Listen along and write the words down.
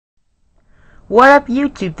What up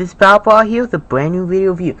YouTube, this is Balball here with a brand new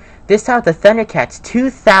video review. This time the ThunderCats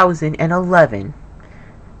 2011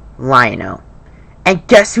 Lion-O. And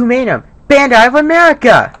guess who made him? Bandai of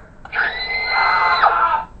America!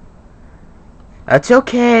 That's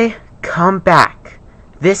okay, come back.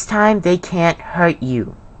 This time they can't hurt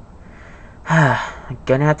you. I'm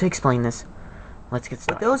gonna have to explain this. Let's get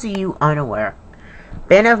started. For those of you unaware,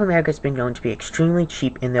 Bandai of America has been known to be extremely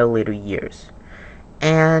cheap in their later years.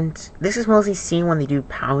 And this is mostly seen when they do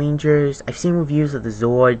Power Rangers. I've seen reviews of the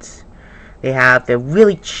Zords. They're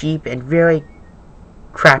really cheap and very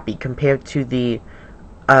crappy compared to the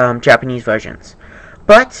Japanese versions.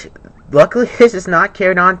 But luckily this is not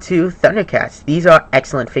carried on to ThunderCats. These are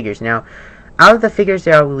excellent figures. Now, out of the figures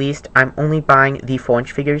that are released, I'm only buying the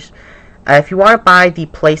 4-inch figures. If you want to buy the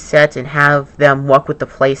play sets and have them work with the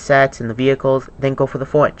play sets and the vehicles, then go for the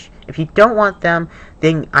 4-inch. If you don't want them,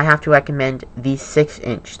 then I have to recommend the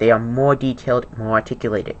 6-inch. They are more detailed, more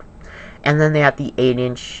articulated. And then they have the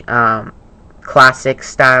 8-inch classic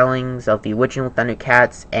stylings of the original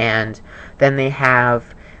ThunderCats, and then they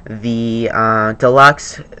have the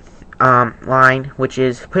deluxe line, which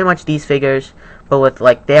is pretty much these figures, but with,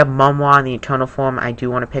 like, they have Mumm-Ra in the eternal form I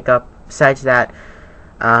do want to pick up. Besides that,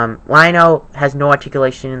 Lion-O has no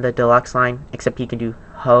articulation in the deluxe line, except he can do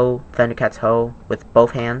Ho, ThunderCats Ho, with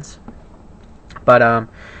both hands. But,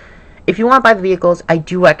 if you want to buy the vehicles, I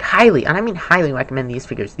do highly, and I mean highly recommend these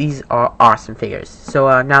figures. These are awesome figures.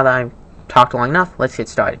 So, now that I've talked long enough, let's get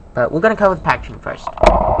started. But we're going to cover the packaging first.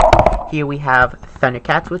 Here we have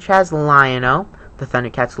ThunderCats, which has Lion-O, the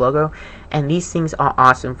ThunderCats logo, and these things are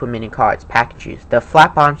awesome for mini cards, packages. The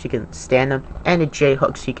flat bottoms, you can stand them, and a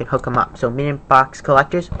J-hook so you can hook them up. So mini box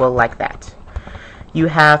collectors will like that. You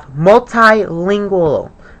have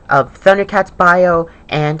multilingual of ThunderCats bio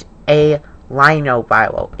and a Lion-O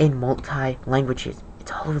bio in multi-languages.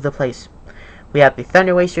 It's all over the place. We have the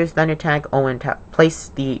Thunder Racers, Thunder Tank, Omen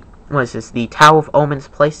the Tower of Omens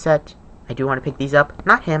playset. I do want to pick these up,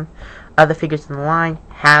 not him. Other figures in the line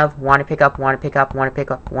have want to pick up.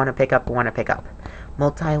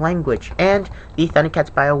 Multi-language, and the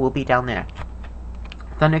ThunderCats bio will be down there.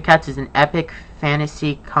 ThunderCats is an epic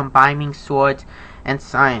fantasy combining swords and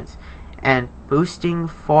science, and boosting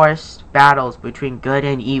forced battles between good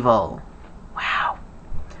and evil. Wow.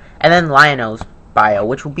 And then Lion-O's bio,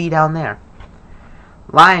 which will be down there.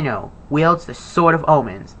 Lion-O wields the Sword of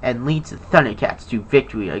Omens and leads the ThunderCats to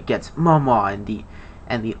victory against Mumm-Ra and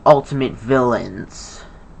the ultimate villains.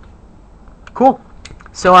 Cool.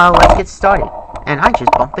 So let's get started. And I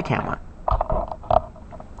just bumped the camera.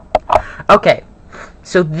 Okay.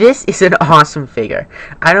 So this is an awesome figure.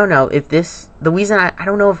 I don't know if the reason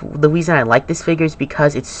I like this figure is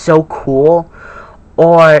because it's so cool,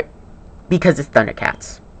 or because it's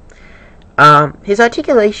ThunderCats. His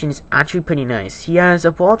articulation is actually pretty nice. He has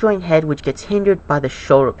a ball joint head which gets hindered by the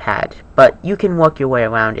shoulder pad, but you can work your way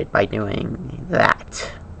around it by doing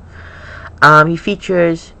that. He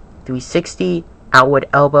features 360, outward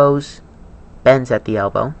elbows, bends at the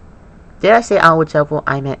elbow. Did I say outward elbow?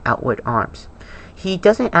 I meant outward arms. He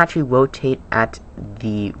doesn't actually rotate at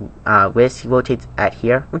the wrist, he rotates at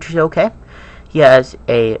here, which is okay. He has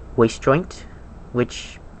a waist joint,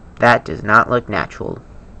 which that does not look natural.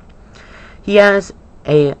 He has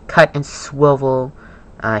a cut and swivel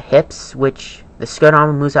hips, which the skirt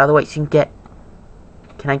armor moves out of the way, so you can get...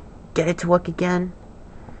 Can I get it to work again?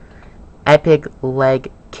 Epic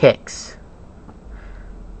leg kicks.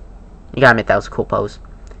 You gotta admit, that was a cool pose.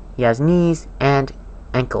 He has knees and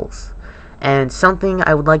ankles. And something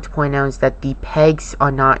I would like to point out is that the pegs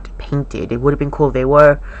are not painted. It would have been cool if they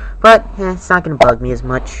were, but it's not gonna bug me as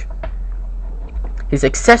much. His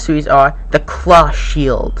accessories are the claw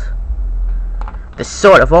shield, the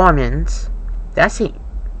Sword of Omens. Did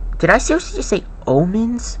I seriously just say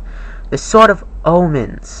Omens? The Sword of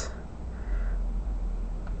Omens.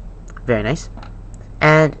 Very nice.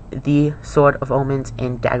 And the Sword of Omens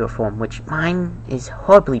in dagger form, which mine is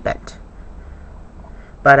horribly bent.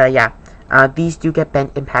 But yeah, these do get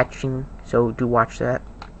bent in packaging, so do watch that.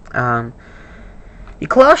 The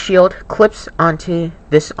claw shield clips onto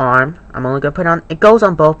this arm. I'm only gonna put it on. It goes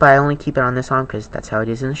on both, but I only keep it on this arm because that's how it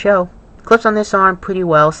is in the show. Clips on this arm pretty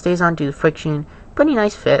well, stays on due to friction. Pretty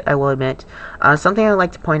nice fit, I will admit. Something I would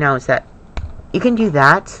like to point out is that you can do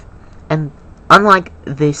that, and unlike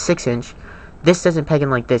the 6-inch, this doesn't peg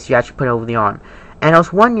in like this. You actually put it over the arm. And I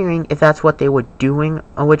was wondering if that's what they were doing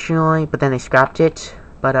originally, but then they scrapped it.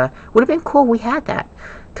 But would have been cool we had that,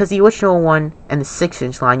 because the original one and the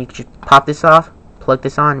 6-inch line, you could just pop this off, plug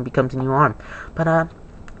this on, and it becomes a new arm. But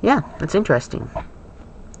yeah, that's interesting.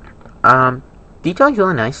 Detailing's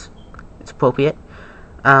really nice. It's appropriate.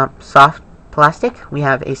 Soft plastic, we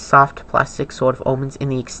have a soft plastic Sword of Omens in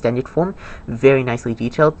the extended form, very nicely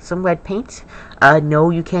detailed. Some red paint. No,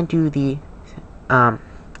 you can't do the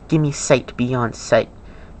give me sight beyond sight.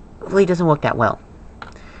 It really doesn't work that well.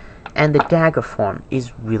 And the dagger form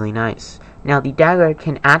is really nice. Now the dagger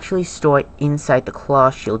can actually store inside the claw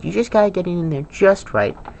shield. You just gotta get it in there just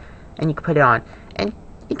right, and you can put it on. And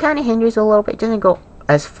it kind of hinders a little bit. It doesn't go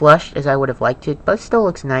as flush as I would have liked it, but it still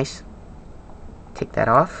looks nice. Take that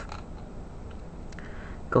off.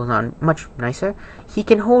 Goes on much nicer. He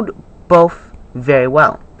can hold both very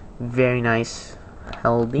well. Very nice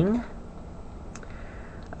holding.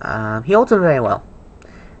 He holds them very well.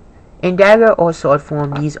 In dagger or sword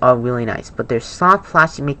form, these are really nice, but they're soft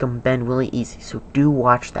plastic, make them bend really easy, so do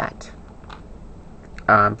watch that.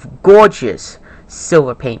 Gorgeous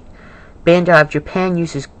silver paint. Bandai of Japan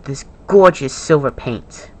uses this gorgeous silver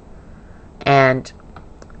paint, and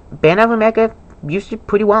Bandai of America used it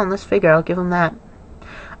pretty well in this figure, I'll give them that.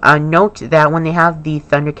 Note that when they have the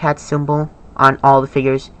ThunderCats symbol on all the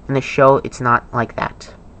figures in the show, it's not like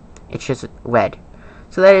that. It's just red.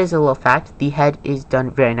 So that is a little fact. The head is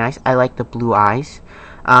done very nice. I like the blue eyes.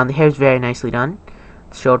 The hair is very nicely done.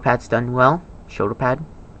 The shoulder pad's done well. Shoulder pad.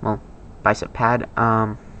 Well, bicep pad.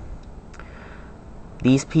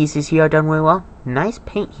 These pieces here are done really well. Nice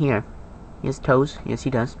paint here. He has toes. Yes, he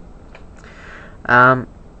does. All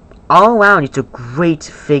around, it's a great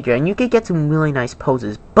figure. And you could get some really nice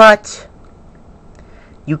poses. But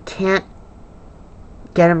you can't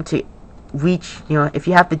get him to reach, if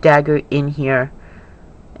you have the dagger in here,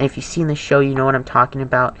 and if you've seen the show, you know what I'm talking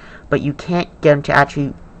about. But you can't get him to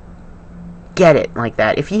actually get it like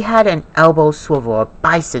that. If he had an elbow swivel or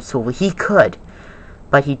bicep swivel, he could.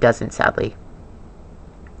 But he doesn't, sadly.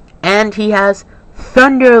 And he has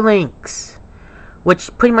Thunderlinks, which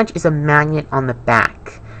pretty much is a magnet on the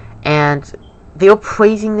back. And they were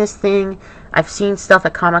praising this thing. I've seen stuff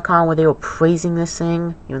at Comic-Con where they were praising this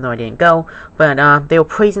thing, even though I didn't go. But they were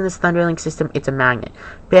praising this Thunderlink system. It's a magnet.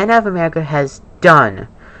 Bandai of America has done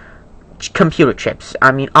computer chips.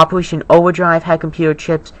 I mean, Operation Overdrive had computer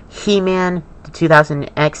chips. He-Man, the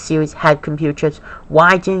 2000X series, had computer chips.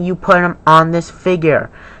 Why didn't you put them on this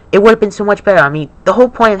figure? It would have been so much better. I mean, the whole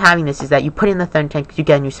point of having this is that you put in the Thunder Tank, you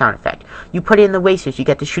get a new sound effect. You put in the racers, you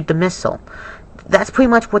get to shoot the missile. That's pretty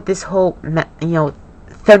much what this whole,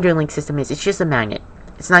 Thunderlink system is. It's just a magnet.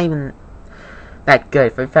 It's not even that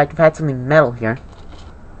good. In fact, if I had something metal here.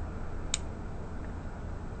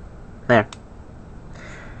 There.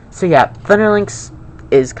 So yeah, Thunderlinks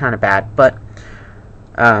is kind of bad, but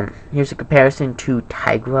here's a comparison to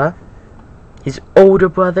Tigra, his older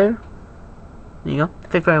brother. There you go,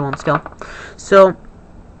 fit very well still. So,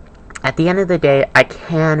 at the end of the day, I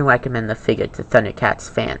can recommend the figure to ThunderCats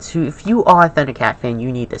fans. Who, if you are a ThunderCat fan,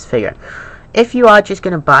 you need this figure. If you are just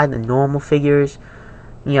gonna buy the normal figures,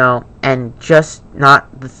 and just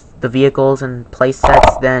not the vehicles and play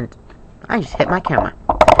sets, then I just hit my camera.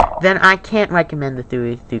 Then I can't recommend the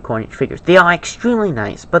 3/4" figures. They are extremely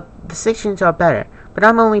nice, but the 6" are better. But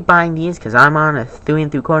I'm only buying these because I'm on a 3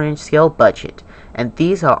 3/4" scale budget. And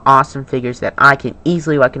these are awesome figures that I can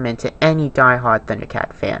easily recommend to any die-hard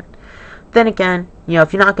ThunderCat fan. Then again,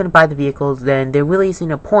 if you're not going to buy the vehicles, then there really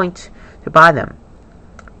isn't a point to buy them.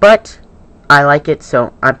 But I like it,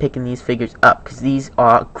 so I'm picking these figures up because these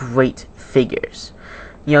are great figures.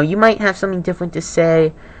 You might have something different to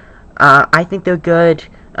say. I think they're good.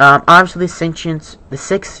 Obviously, the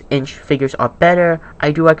 6" figures are better.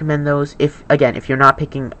 I do recommend those if you're not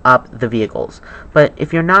picking up the vehicles. But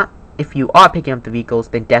if you are picking up the vehicles,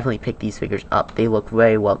 then definitely pick these figures up. They look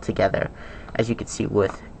very well together, as you can see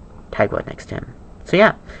with Tigra next to him. So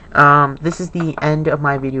yeah, this is the end of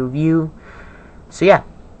my video review. So yeah,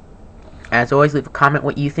 as always, leave a comment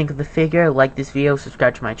what you think of the figure. Like this video,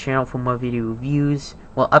 subscribe to my channel for more video reviews.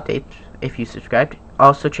 Well, updates if you subscribed.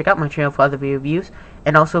 Also, check out my channel for other video reviews.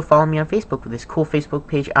 And also follow me on Facebook with this cool Facebook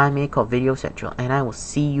page I made called Video Central. And I will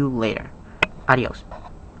see you later. Adios.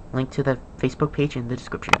 Link to the Facebook page in the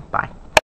description. Bye.